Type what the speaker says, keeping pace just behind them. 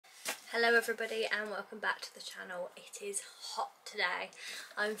Hello everybody and welcome back to the channel. It is hot today.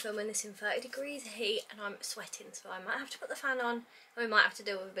 I'm filming this in 30 degrees heat and I'm sweating, so I might have to put the fan on and we might have to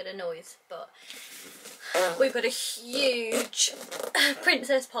deal with a bit of noise, but we've got a huge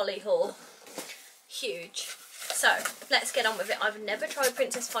Princess Polly haul. Huge. So let's get on with it. I've never tried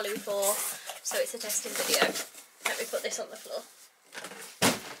Princess Polly before, so it's a testing video. Let me put this on the floor.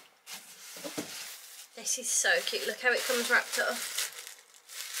 This is so cute. Look how it comes wrapped up.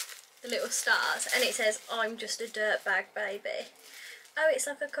 The little stars, and it says I'm just a dirtbag baby. Oh, it's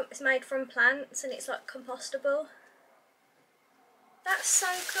like it's made from plants and it's like compostable. That's so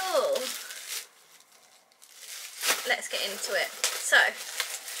cool. Let's get into it. So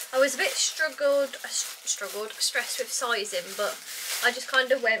I was a bit stressed with sizing, but I just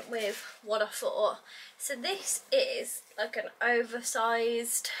kind of went with what I thought. So this is like an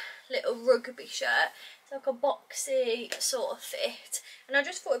oversized little rugby shirt. It's like a boxy sort of fit, and I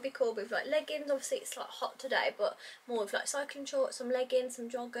just thought it'd be cool with like leggings. Obviously it's like hot today, but more with like cycling shorts, some leggings, some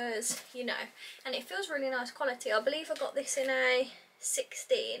joggers, you know, and it feels really nice quality. I believe I got this in a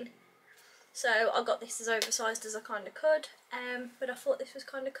 16, so I got this as oversized as I kind of could, but I thought this was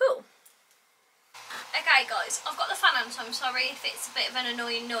kind of cool. Okay guys, I've got the fan on, so I'm sorry if it's a bit of an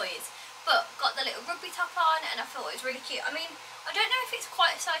annoying noise, but got the little rugby top on and I thought it was really cute. I mean, I don't know if it's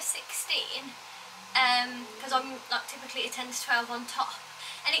quite a size 16, because I'm like typically a 10 to 12 on top,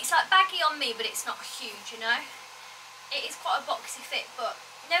 and it's like baggy on me, but it's not huge, you know. It is quite a boxy fit, but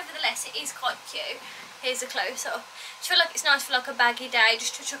nevertheless it is quite cute. Here's a close-up. I feel like it's nice for like a baggy day,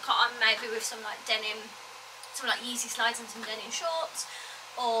 just to chuck it on maybe with some like denim, some like Yeezy slides and some denim shorts,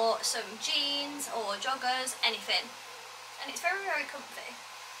 or some jeans or joggers, anything, and it's very, very comfy.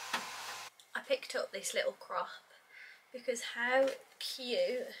 I picked up this little crop because how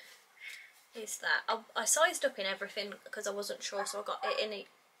cute is that? I sized up in everything because I wasn't sure, so I got it in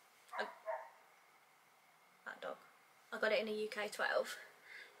I got it in a UK 12,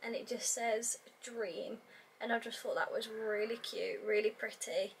 and it just says dream, and I just thought that was really cute, really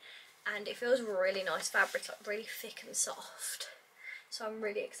pretty, and it feels really nice fabric, like really thick and soft, so I'm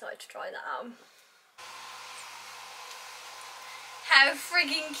really excited to try that on. How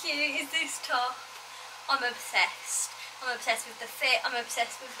frigging cute is this top? I'm obsessed. I'm obsessed with the fit, I'm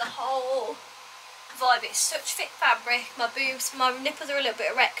obsessed with the whole vibe. It's such thick fabric. My boobs, my nipples are a little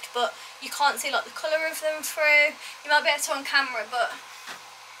bit erect, but you can't see like the colour of them through. You might be able to on camera, but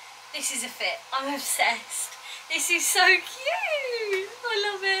this is a fit. I'm obsessed. This is so cute. I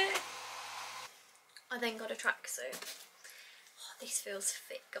love it. I then got a tracksuit. Oh, this feels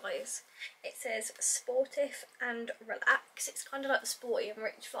fit, guys. It says sportive and relax. It's kind of like the sporty and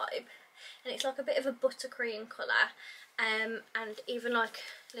rich vibe, and it's like a bit of a buttercream colour, and even like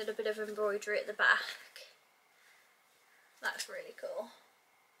a little bit of embroidery at the back. That's really cool.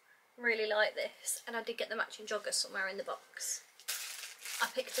 Really like this, and I did get the matching joggers somewhere in the box. I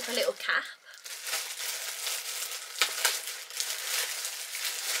picked up a little cap.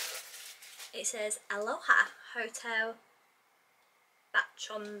 It says Aloha Hotel Batch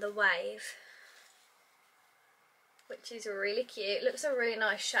on the Wave, which is really cute. Looks a really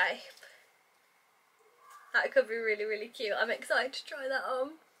nice shape. That could be really, really cute. I'm excited to try that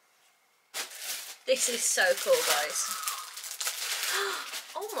on. This is so cool, guys.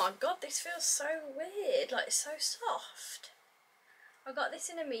 Oh my god, this feels so weird, like so soft. I got this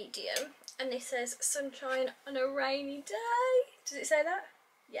in a medium, and this says sunshine on a rainy day. Does it say that?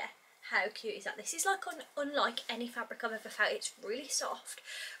 Yeah. How cute is that? This is like unlike any fabric I've ever felt. It's really soft,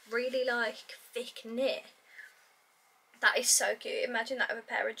 really like thick knit. That is so cute. Imagine that with a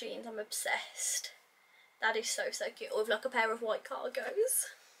pair of jeans. I'm obsessed. That is so, so cute. Or with like a pair of white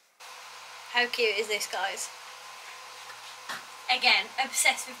cargos. How cute is this, guys? Again,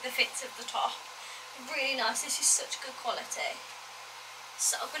 obsessed with the fits of the top. Really nice. This is such good quality.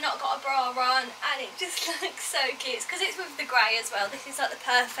 So I've not got a bra on, and it just looks so cute. It's because it's with the grey as well. This is like the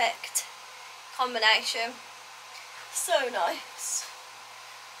perfect combination. So nice.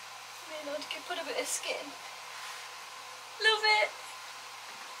 I mean, I could put a bit of skin. Love it.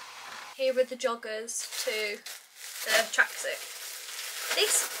 Here are the joggers to the tracksuit.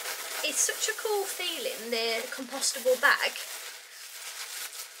 This is such a cool feeling, the compostable bag.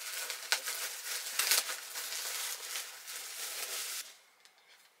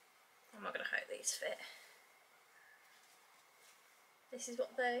 I'm not going to hope these fit. This is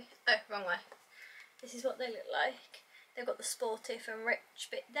what they... oh, wrong way. This is what they look like. They've got the sportive and rich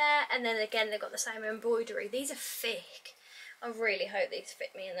bit there, and then again they've got the same embroidery. These are thick. I really hope these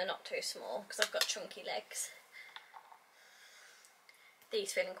fit me and they're not too small, because I've got chunky legs.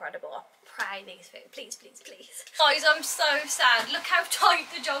 These feel incredible. I pray these fit. Please, please, please. Guys, I'm so sad. Look how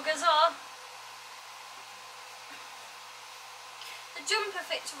tight the joggers are. The jumper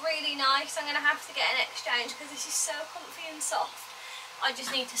fits really nice. I'm going to have to get an exchange because this is so comfy and soft. I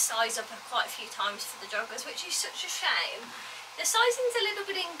just need to size up quite a few times for the joggers, which is such a shame. The sizing's a little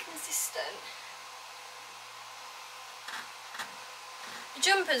bit inconsistent. The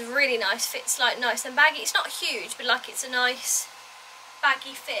jumper's really nice, fits like nice and baggy. It's not huge, but like it's a nice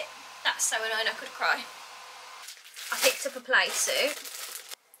baggy fit. That's so annoying, I could cry. I picked up a play suit.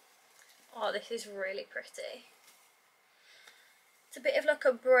 Oh, this is really pretty. It's a bit of like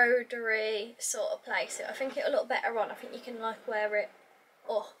a broderie sort of play suit. I think it'll look better on. I think you can like wear it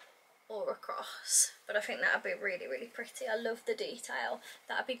up or across. But I think that'd be really, really pretty. I love the detail.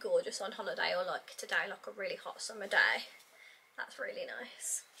 That'd be gorgeous on holiday or like today, like a really hot summer day. That's really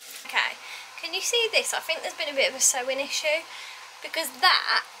nice. Okay, can you see this? I think there's been a bit of a sewing issue because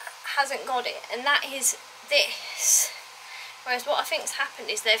that hasn't got it and that is this. Whereas what I think's happened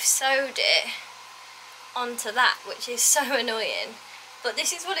is they've sewed it onto that, which is so annoying. But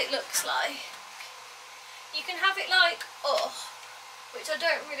this is what it looks like. You can have it like up, which I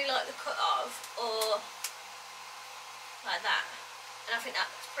don't really like the cut of, or like that. And I think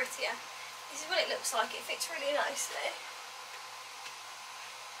that looks prettier. This is what it looks like. It fits really nicely.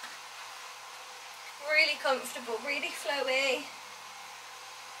 Really comfortable, really flowy.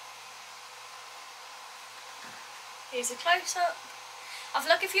 Here's a close-up. I feel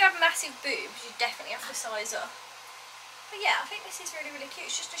like if you have massive boobs, you definitely have to size up. But yeah, I think this is really, really cute.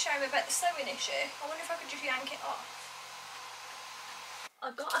 It's just a shame about the sewing issue. I wonder if I could just yank it off.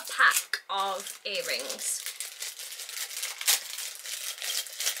 I got a pack of earrings.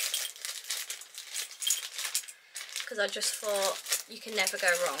 Because I just thought you can never go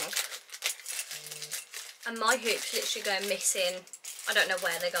wrong. And my hoops literally go missing. I don't know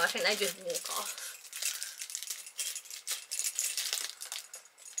where they go. I think they just walk off.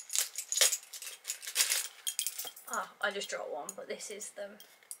 Oh, I just dropped one, but this is them.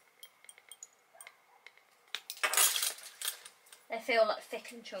 They feel like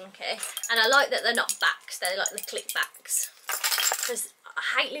thick and chunky. And I like that they're not backs, they're like the clip backs. Because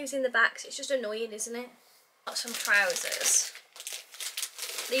I hate losing the backs, it's just annoying, isn't it? Got some trousers.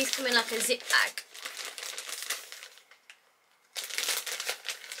 These come in like a zip bag.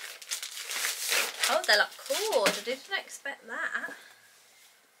 Oh, they're like cord. I didn't expect that.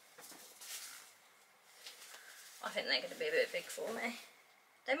 I think they're going to be a bit big for me.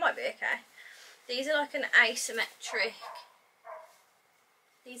 They might be okay. These are like an asymmetric.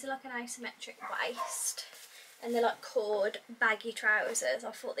 These are like an asymmetric waist, and they're like cord baggy trousers.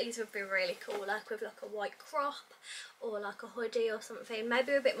 I thought these would be really cool, like with like a white crop or like a hoodie or something.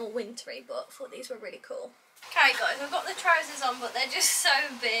 Maybe a bit more wintry, but I thought these were really cool. Okay, guys, I've got the trousers on, but they're just so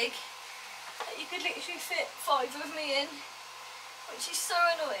big that you could literally fit 5 of me in, which is so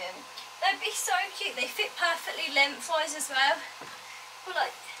annoying. They'd be so cute. They fit perfectly lengthwise as well. But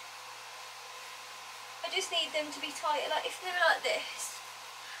like, I just need them to be tighter. Like if they were like this,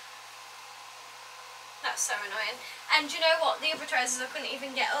 that's so annoying. And do you know what? The other trousers I couldn't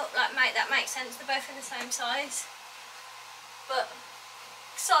even get up. Like, mate, that makes sense. They're both in the same size. But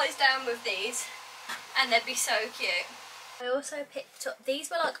size down with these, and they'd be so cute. I also picked up, these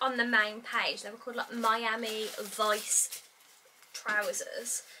were like on the main page. They were called like Miami Vice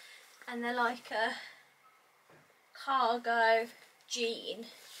trousers. And they're like a cargo jean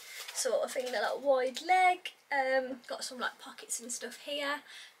sort of thing. They're like wide leg, got some like pockets and stuff here,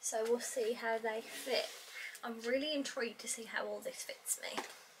 so we'll see how they fit. I'm really intrigued to see how all this fits me.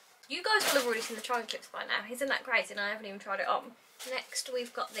 You guys will have already seen the trying clips by now. Isn't that crazy? And I haven't even tried it on. Next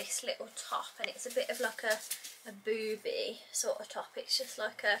we've got this little top, and it's a bit of like a booby sort of top. It's just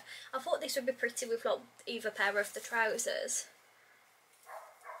like a, I thought this would be pretty with like either pair of the trousers.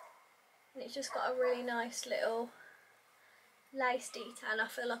 And it's just got a really nice little lace detail. I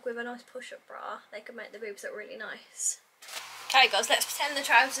feel like with a nice push-up bra, they could make the boobs look really nice. Okay guys, let's pretend the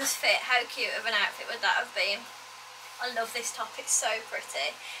trousers fit. How cute of an outfit would that have been? I love this top, it's so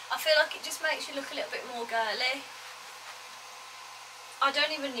pretty. I feel like it just makes you look a little bit more girly. I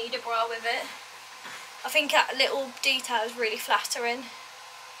don't even need a bra with it. I think that little detail is really flattering.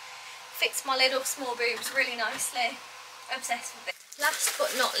 Fits my little small boobs really nicely. Obsessed with it. Last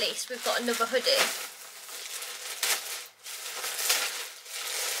but not least, we've got another hoodie.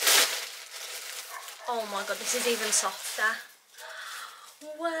 Oh my god, this is even softer.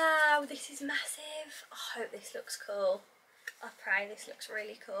 Wow, this is massive. I hope this looks cool. I pray this looks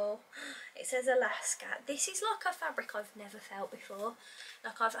really cool. It says Alaska. This is like a fabric I've never felt before.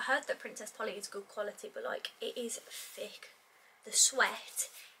 Like, I've heard that Princess Polly is good quality, but like, it is thick. the sweat,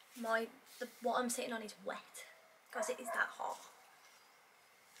 what I'm sitting on is wet because it is that hot.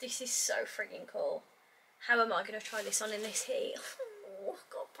 This is so frigging cool. How am I going to try this on in this heat? Oh,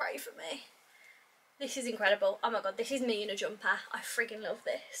 God, pray for me. This is incredible. Oh my God, this is me in a jumper. I frigging love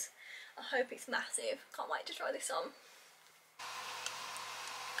this. I hope it's massive. Can't wait to try this on.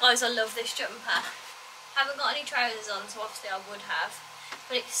 Guys, I love this jumper. Haven't got any trousers on, so obviously I would have.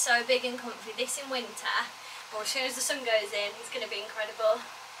 But it's so big and comfy. This in winter, or as soon as the sun goes in, it's going to be incredible.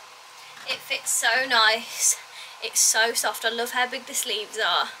 It fits so nice. It's so soft. I love how big the sleeves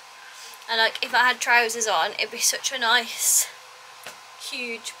are. And like, if I had trousers on, it'd be such a nice,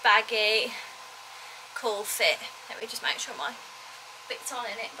 huge, baggy, cool fit. Let me just make sure my bit's on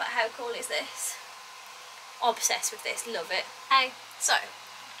in it. But how cool is this? Obsessed with this. Love it. Hey, so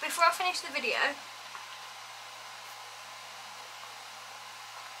before I finish the video,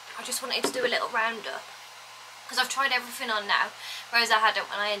 I just wanted to do a little roundup because I've tried everything on now, whereas I hadn't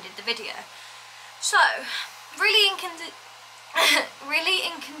when I ended the video. So, really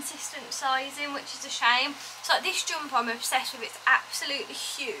inconsistent sizing, which is a shame. So like this jumper I'm obsessed with. It's absolutely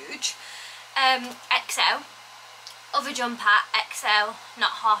huge. XL. Other jumper, XL,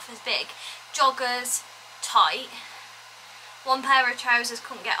 not half as big. Joggers, tight. One pair of trousers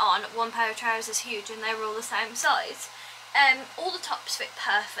couldn't get on, one pair of trousers huge, and they were all the same size. All the tops fit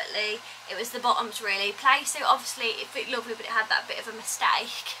perfectly. It was the bottoms really. Playsuit, obviously it fit lovely, but it had that bit of a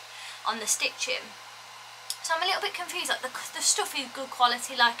mistake on the stitching. So I'm a little bit confused. Like the stuff is good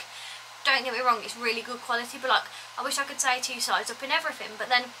quality. Like, don't get me wrong, it's really good quality. But like, I wish I could say 2 sides up in everything. But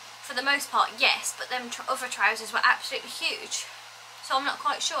then, for the most part, yes. But them other trousers were absolutely huge. So I'm not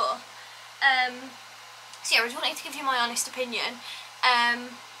quite sure. So yeah, I just wanted to give you my honest opinion.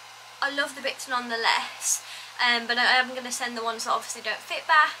 I love the bits nonetheless. But I am going to send the ones that obviously don't fit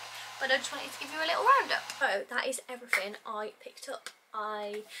back. But I just wanted to give you a little roundup. So that is everything I picked up.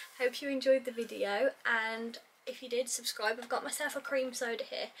 I hope you enjoyed the video, and if you did, subscribe. I've got myself a cream soda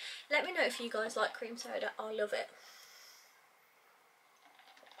here. Let me know if you guys like cream soda. I love it.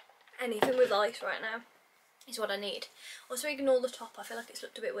 Anything with ice right now is what I need. Also, ignore the top. I feel like it's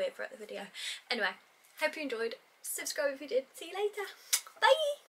looked a bit weird throughout the video. Anyway, hope you enjoyed. Subscribe if you did. See you later. Bye!